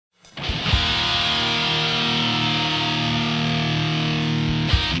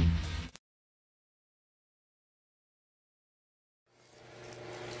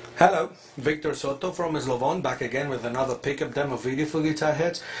Hello, Victor Soto from Slovon, back again with another pickup demo video for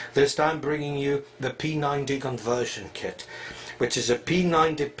GuitarHeads. This time bringing you the P90 conversion kit, which is a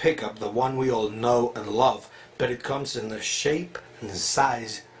P90 pickup, the one we all know and love, but it comes in the shape and the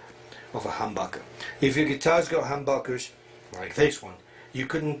size of a humbucker. If your guitar's got humbuckers like this one, you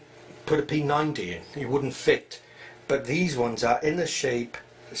couldn't put a P90 in, it wouldn't fit. But these ones are in the shape,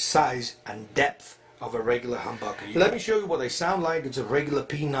 size and depth of a regular humbucker. Let me show you what they sound like. It's a regular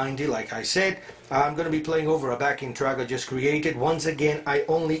P90, like I said. I'm going to be playing over a backing track I just created. Once again, I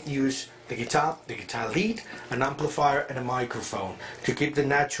only use the guitar lead, an amplifier and a microphone to keep the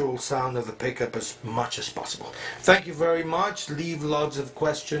natural sound of the pickup as much as possible. Thank you very much. Leave lots of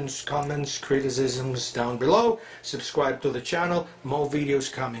questions, comments, criticisms down below. Subscribe to the channel. More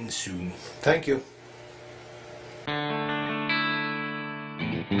videos coming soon. Thank you.